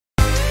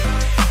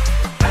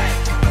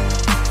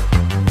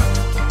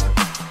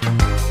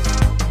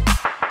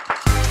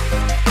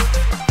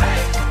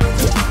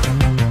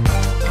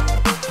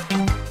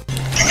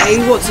Hey,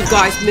 what's up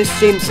guys,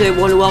 MrJamezz here,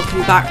 want to welcome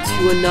you back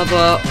to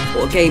another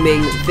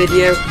gaming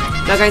video.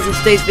 Now guys, in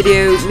today's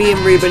video, me and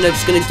Reuben are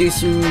just going to do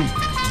some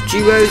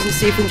duos and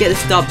see if we can get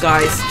this dub,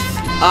 guys.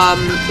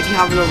 If you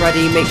haven't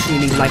already, make sure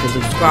you leave a like and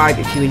subscribe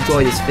if you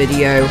enjoy this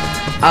video.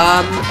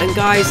 And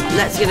guys,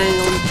 let's get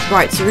on.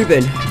 Right, so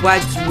Reuben, where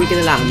are we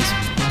going to land?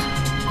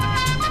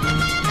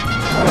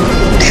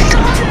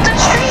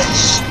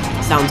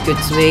 Sounds good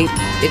to me.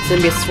 It's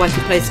going to be a sweaty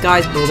place,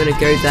 guys, but we're going to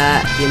go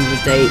there at the end of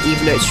the day,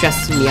 even though it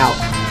stresses me out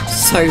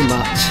so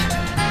much.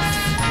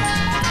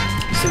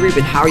 So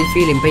Reuben, how are you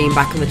feeling being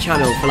back on the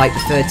channel for like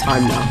the third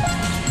time now?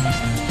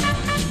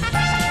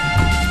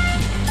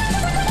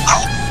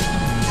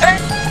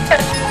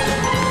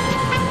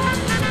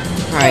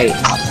 Right,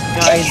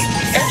 guys.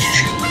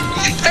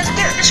 Let's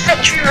get this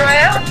victory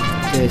royale.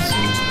 Good.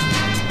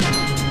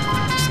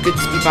 It's good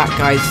to be back,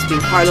 guys. It's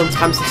been quite a long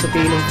time since I've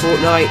been on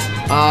FORTNITE.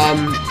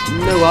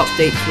 No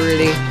updates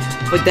really,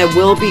 but there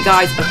will be,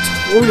 guys, a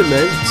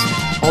tournament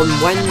on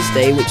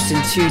Wednesday, which is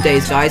in 2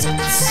 days, guys.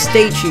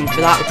 Stay tuned for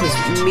that,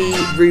 because me,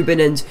 Reuben,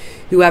 and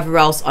whoever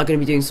else are going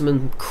to be doing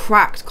some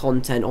cracked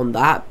content on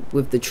that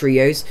with the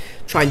trios,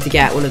 trying to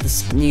get one of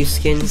the new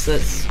skins.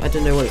 That's, I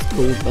don't know what it's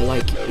called, but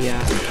like,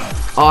 yeah.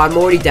 Oh, I'm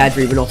already dead,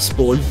 Reuben, off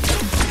spawn.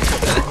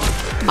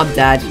 I'm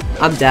dead.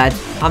 I'm dead.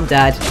 I'm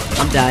dead.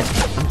 I'm dead.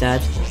 I'm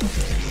dead.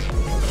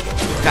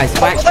 Guys,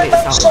 if I actually make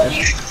this out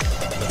live.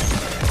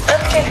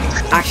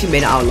 Actually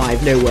made it out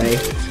live, no way.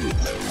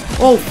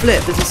 Oh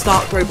flip, there's a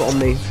Stark robot on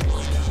me.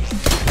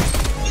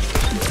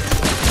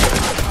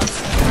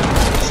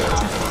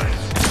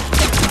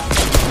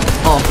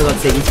 Oh, for God's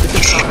sake, he's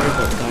freaking Stark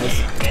robots, guys.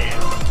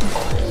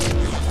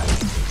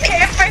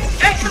 Okay,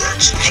 bring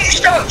two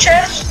Stark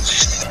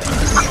chests.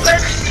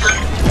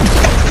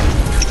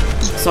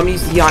 So I'm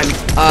using the Iron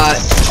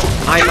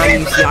Man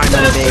used the Iron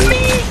Man V.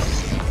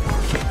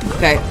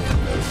 Okay.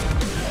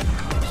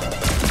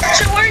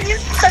 So where are you?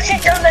 Okay,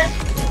 down there.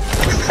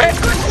 I've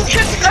got some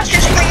chest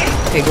flashes for you.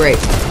 Okay, great.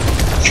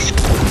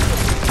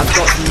 I've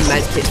got some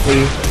med kits for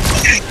you.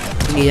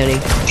 If you need any. I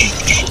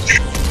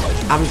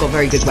haven't got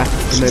very good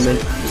weapons at the moment.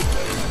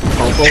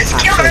 Oh, bolt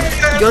action.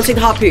 You want to take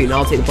the harpoon?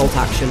 I'll take the bolt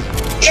action.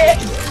 Yeah.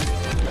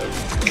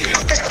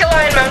 Just kill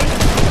Iron Man.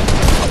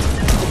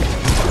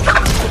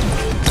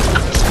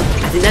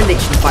 I think they're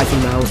literally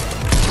fighting now.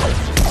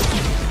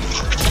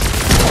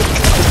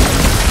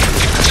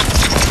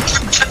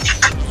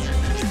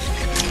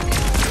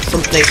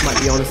 Some place might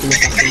be honest in a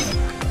second.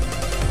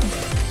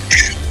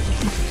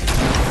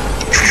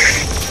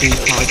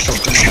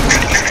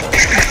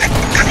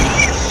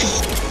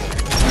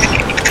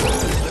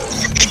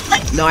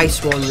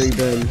 Nice one,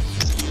 Reuben.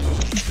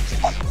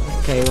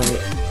 Okay, wait.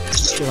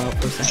 Chill out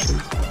for a second.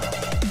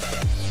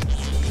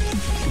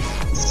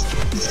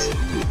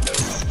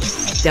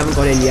 They haven't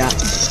got in yet.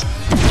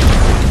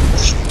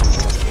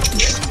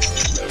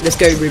 Let's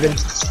go, Reuben.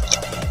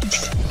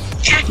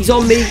 He's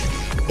on me.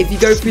 If you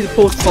go through the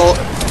portal,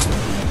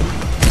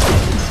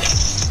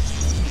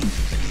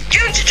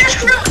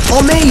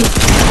 on me!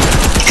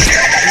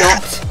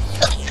 Not.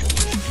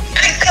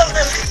 Kill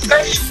them.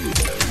 Nice.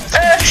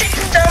 Shoot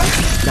them down.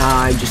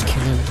 Nah, I'm just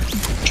killing them.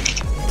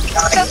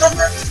 Kill them.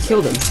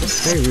 Kill them? That's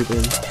very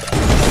rude.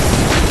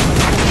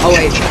 Oh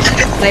wait,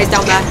 players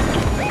down there.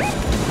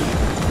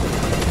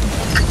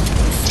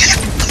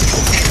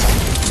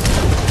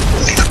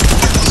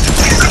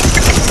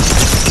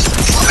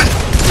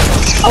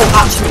 Oh,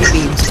 absolutely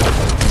beams.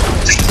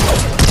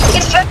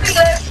 It's very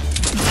low.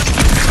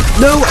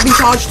 No, I've been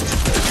charged.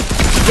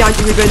 Behind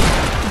you, Reuben.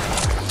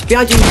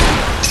 Behind you.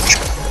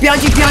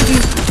 Behind you, behind you.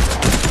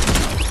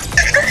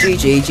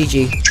 GG, GG.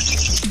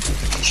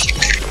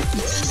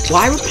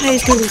 Why would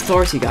players go with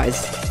authority,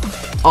 guys?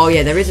 Oh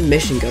yeah, there is a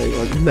mission going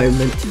on at the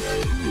moment.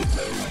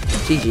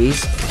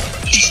 GG's.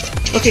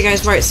 Okay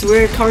guys, right, so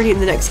we're currently in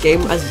the next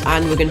game,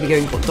 and we're going to be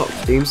going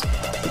Dr. Dooms.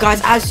 But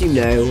guys, as you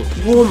know,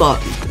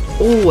 warm-up,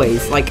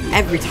 always, like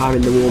every time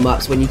in the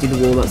warm-ups, when you do the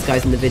warm-ups,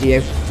 guys, in the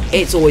video,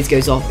 it always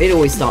goes off, it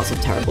always starts off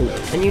terrible.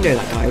 And you know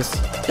that, guys.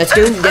 Let's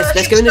go in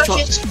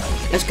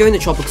the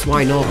tropics,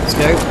 why not? Let's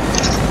go.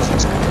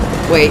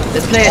 Wait,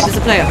 there's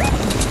a player.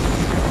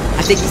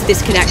 I think he's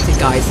disconnected,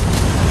 guys.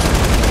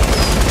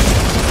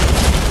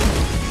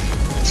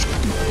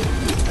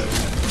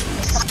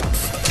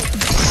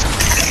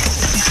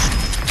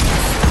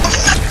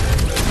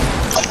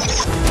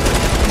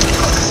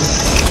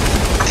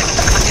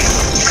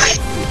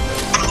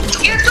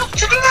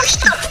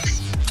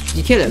 Did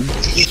you kill him?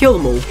 Did you kill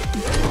them all?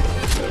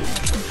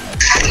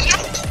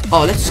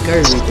 Oh, let's go,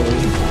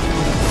 Reuben.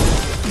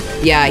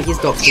 Yeah, he's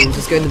Dr. Dooms.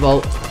 Let's go in the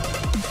vault.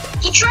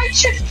 He tried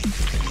to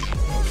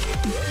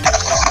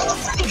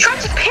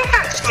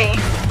pickaxe me.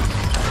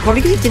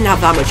 Probably because he didn't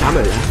have that much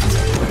ammo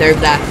left. They're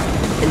over there,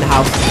 in the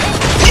house.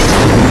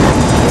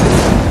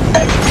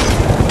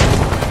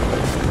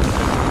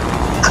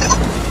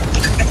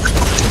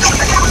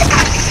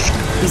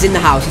 He's in the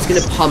house. He's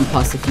gonna pump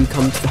us if you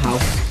come to the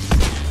house.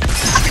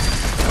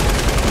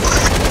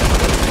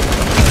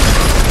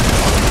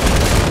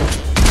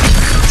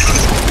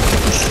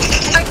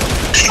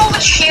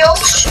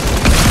 Shields.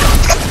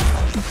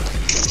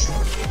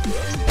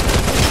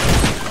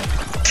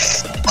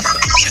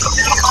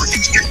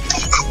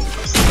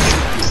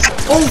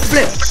 Oh,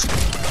 flip!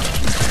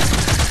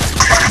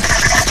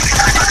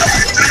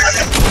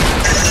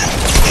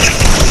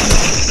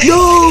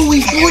 No,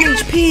 he's 1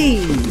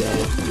 HP!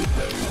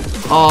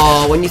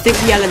 Oh, when you think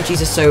the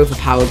LMGs are so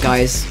overpowered,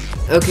 guys.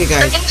 Okay,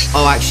 guys.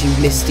 Oh, actually,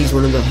 Misty's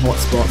one of the hot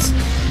spots.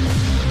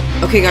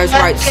 Okay, guys,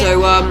 right,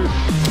 so,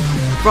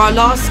 for our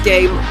last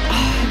game,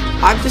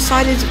 I've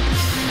decided...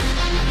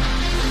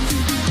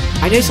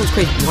 I know it sounds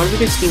crazy, but why don't we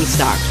go Steamy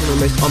Stacks, one of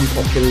the most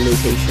unpopular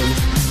locations?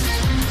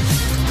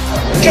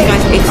 Okay,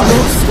 guys, it's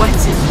not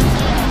sweating,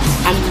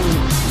 and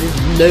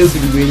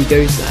nobody really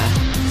goes there.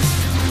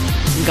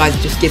 And guys,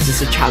 it just gives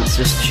us a chance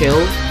to just chill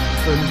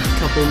for a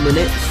couple of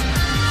minutes,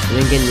 and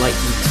then get like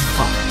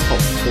top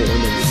 4, and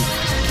then we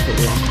just hit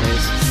the last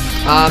players.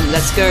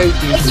 Let's go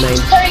do the main.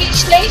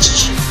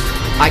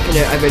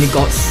 I've only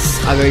got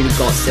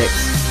 6.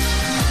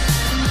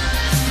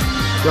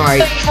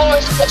 Right.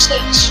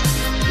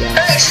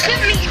 Yeah.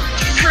 Skip me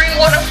through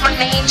one of my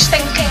names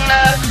thinking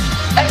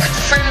I could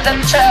throw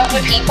them to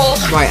other people.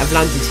 Right, I've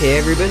landed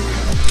here, Reuben.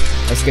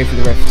 Let's go for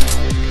the rift.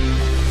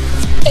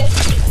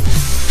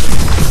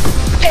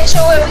 Okay, so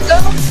where we go?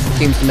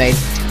 Team's the main.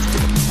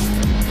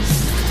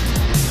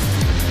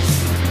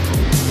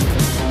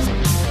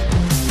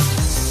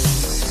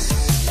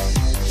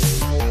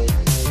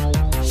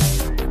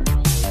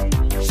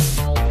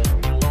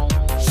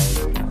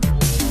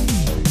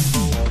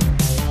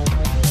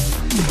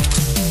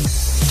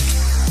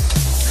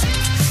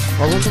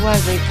 I wonder where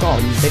they've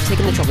gone. They've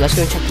taken the chopper. Let's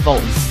go and check the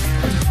vault.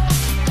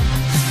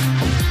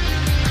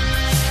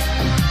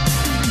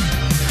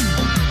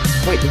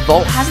 Wait, the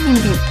vault hasn't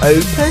even been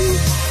opened?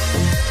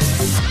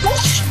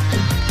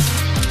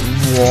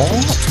 What?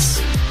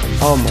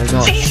 Oh my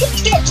god.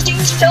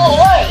 These still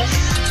alive?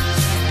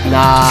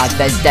 Nah,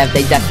 they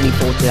definitely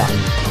fought it out.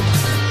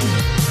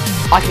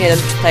 I can hear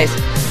them. Please.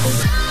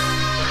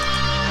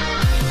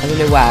 I don't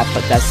know where,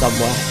 but they're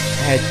somewhere.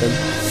 I heard them.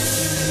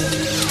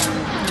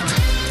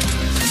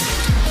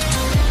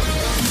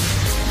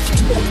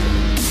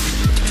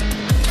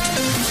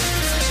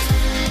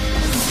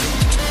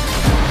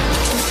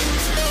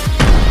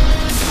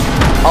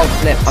 Oh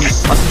flip, I'm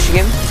pushing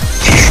him.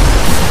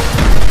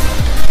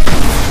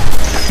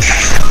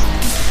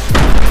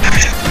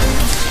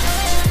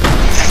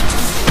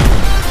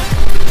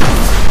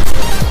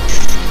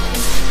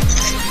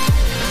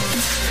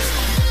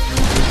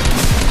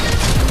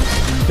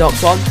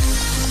 Knocked one.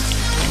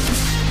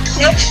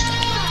 Nice.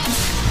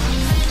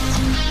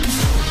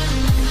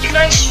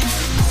 Nice.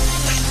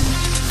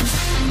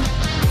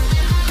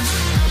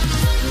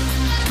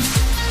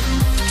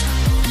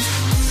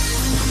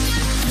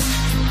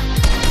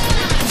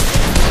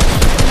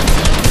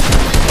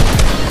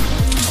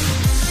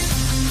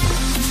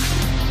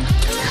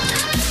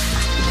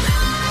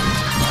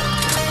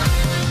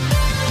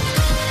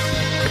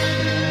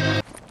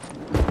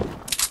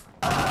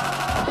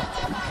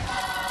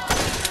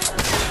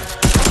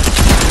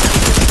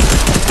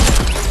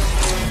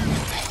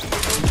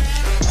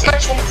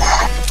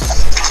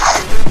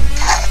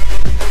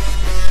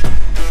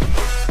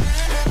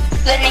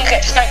 Then you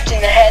get sniped in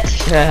the head.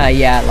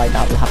 Yeah, like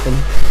that will happen.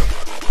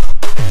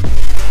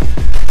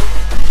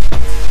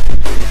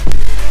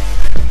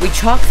 We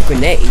chucked the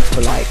grenades,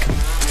 but like...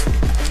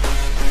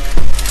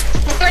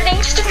 The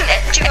grenades didn't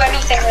do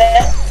anything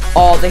there.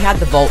 Oh, they had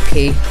the vault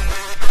key.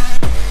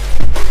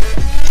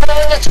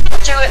 Let's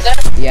do it then.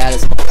 Yeah,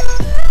 let's...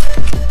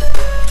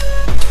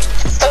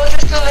 I'll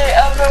just do it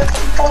over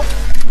people.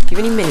 Do you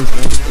have any minis or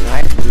anything? I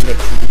have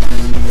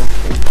literally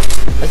nothing.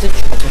 There's a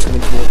chopper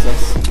coming towards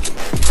us.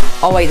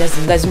 Oh wait,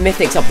 there's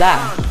mythics up there.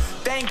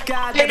 Thank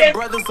God that the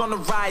brothers on the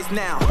rise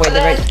now. Wait,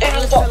 they're ready.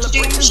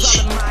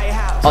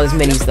 Oh, there's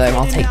minis though.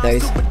 I'll take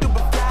those.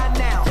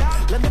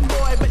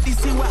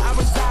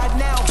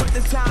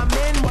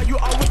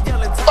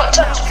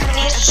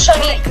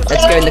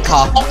 Let's go in the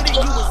car.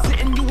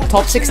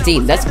 Top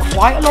 16. There's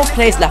quite a lot of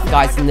players left,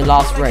 guys, in the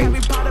last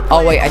ring.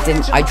 Oh wait,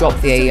 I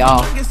dropped the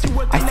AR.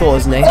 I thought it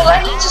was new. All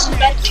I need is a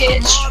med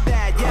kit.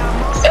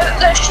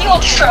 The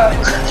shield truck.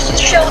 The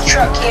shield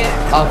truck here.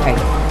 Okay.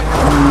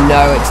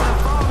 No, it's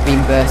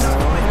been burst.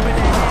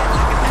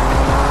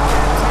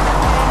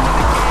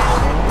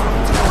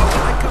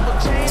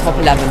 Top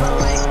 11.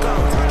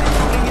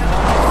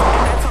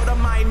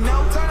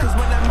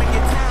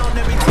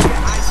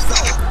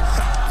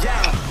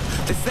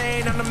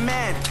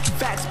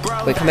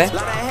 Wait, come here.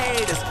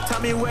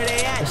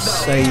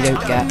 Just so you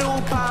don't get.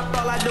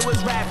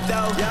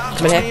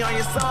 Come in here.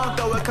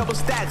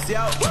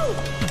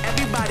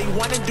 Everybody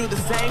wanna do the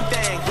same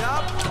thing.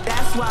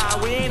 That's why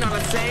we ain't on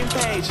the same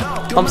page.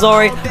 I'm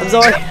sorry.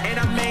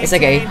 It's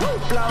okay.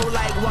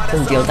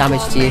 Doesn't deal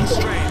damage to you.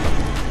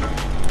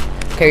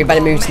 Okay, we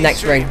better move to the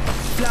next ring.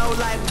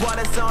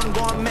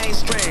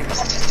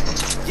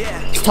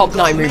 It's top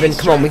 9, Reuben.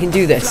 Come on, we can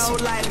do this.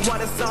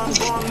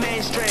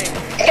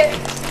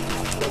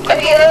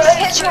 Okay,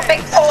 here's your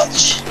big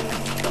porch.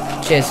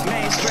 Cheers.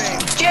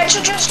 Do you have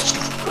to just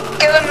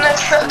go in the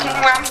truck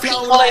and ram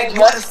people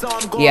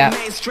over? Yeah.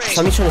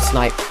 Somebody's trying to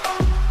snipe.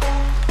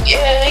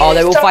 Yeah. Oh,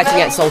 they're all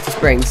fighting at Salty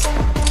Springs.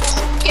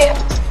 Yeah.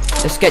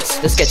 Let's get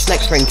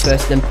next ring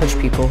first, then push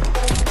people.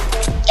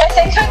 I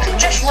think I can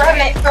just run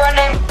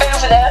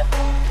over there.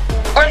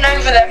 Run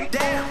over them.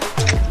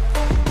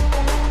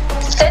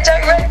 They're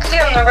directly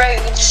on the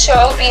road, so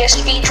it'll be a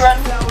speed run.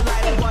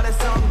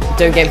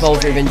 Don't get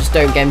involved, Reuben. Just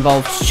don't get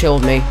involved. Just chill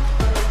with me.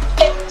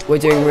 We're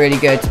doing really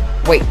good.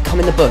 Wait, come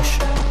in the bush.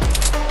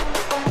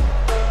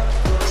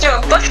 Do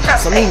a bush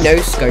camping. Somebody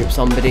no-scope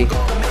somebody.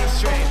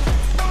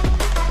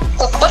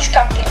 Bush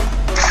camping.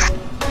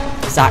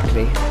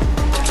 Exactly.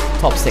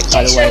 Top 6,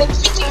 by the way.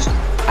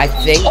 I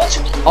think.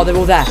 Oh, they're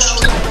all there.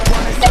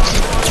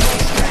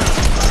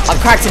 I've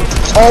cracked him.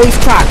 Oh, he's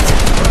cracked.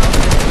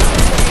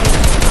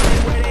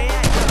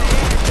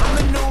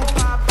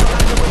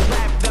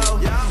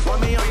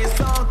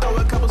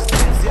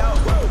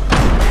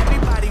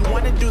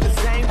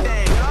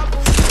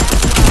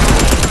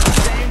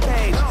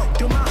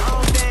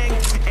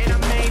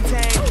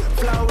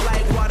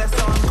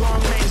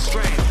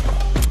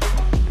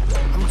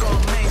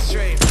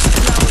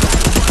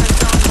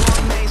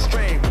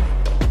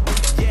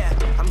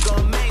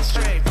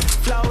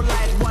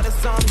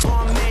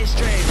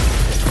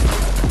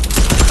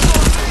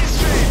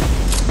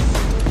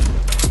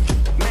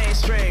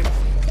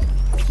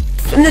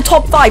 In the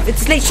top 5,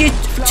 it's literally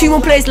 2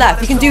 more players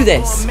left. We can do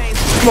this.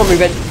 Come on,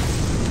 Reuben.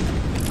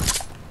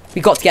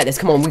 We got to get this.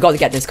 Come on, we got to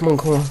get this. Come on,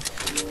 come on.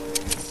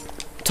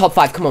 Top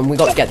 5, come on, we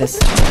got to get this.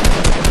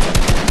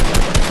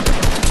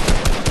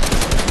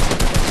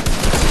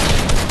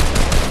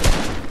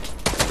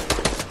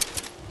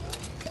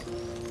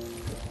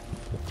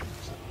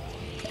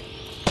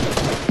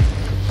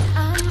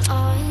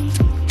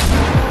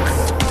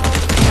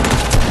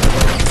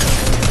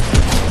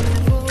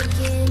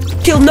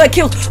 Killed, no,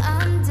 killed.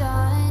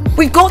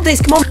 We've got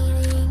this, come on.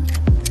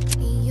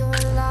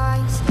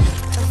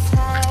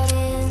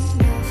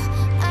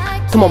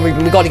 Come on,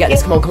 Reuben, we gotta get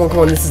this. Come on, come on, come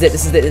on. This is it,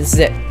 this is it, this is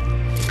it.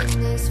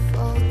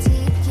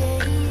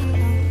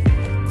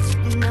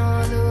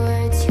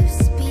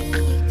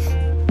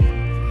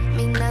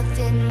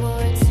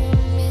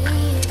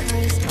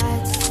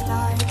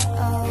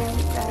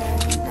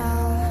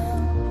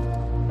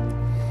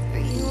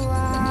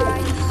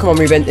 Come on,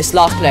 Reuben, this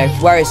last player.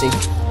 Where is he?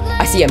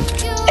 I see him.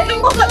 In the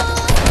water.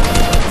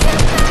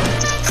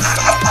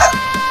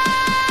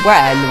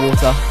 Where in the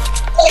water?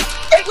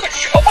 It was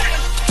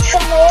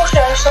from the water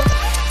or something.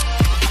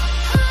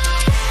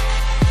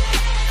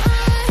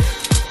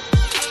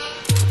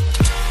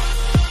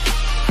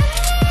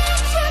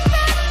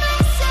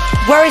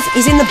 Where is he?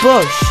 He's in the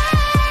bush.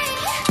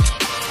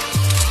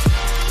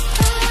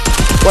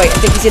 Wait, I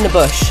think he's in the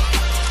bush.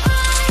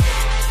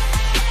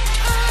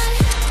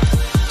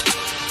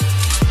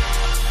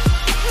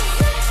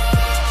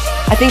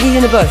 I think he's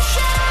in the bush.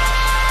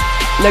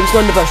 No, he's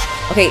not in the bush.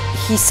 Okay,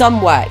 he's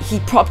somewhere.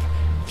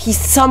 He's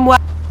somewhere.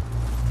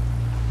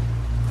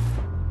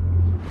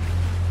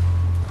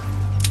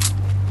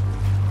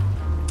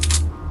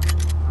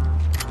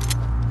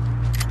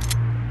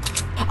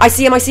 I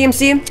see him,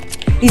 see him.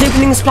 He's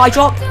opening the supply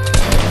drop.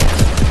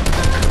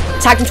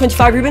 Tagged him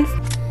 25, Reuben.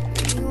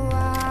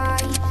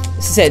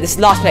 This is it, this is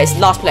the last play, it's the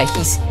last play.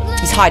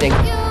 He's hiding.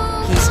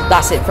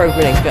 That's it, throw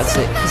grenades, that's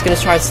it. He's gonna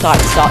try to start.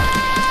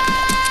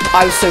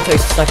 I was so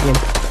close to sniping him.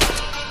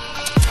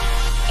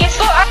 He's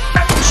got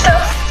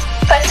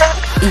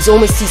stuff. He's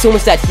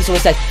almost dead.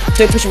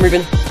 Don't push him,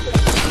 Reuben.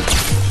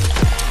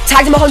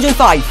 Tagged him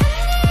 105.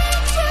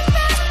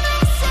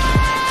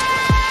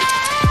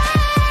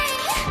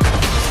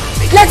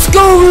 Let's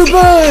go,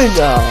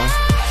 Reuben!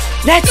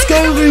 Let's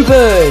go,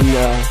 Reuben!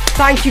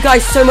 Thank you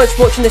guys so much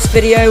for watching this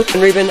video.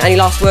 And Reuben, any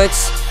last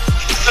words?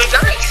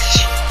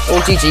 Nice.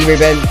 Or GG,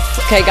 Reuben.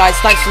 Okay guys,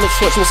 thanks so much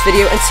for watching this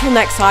video. Until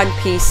next time,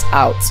 peace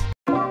out.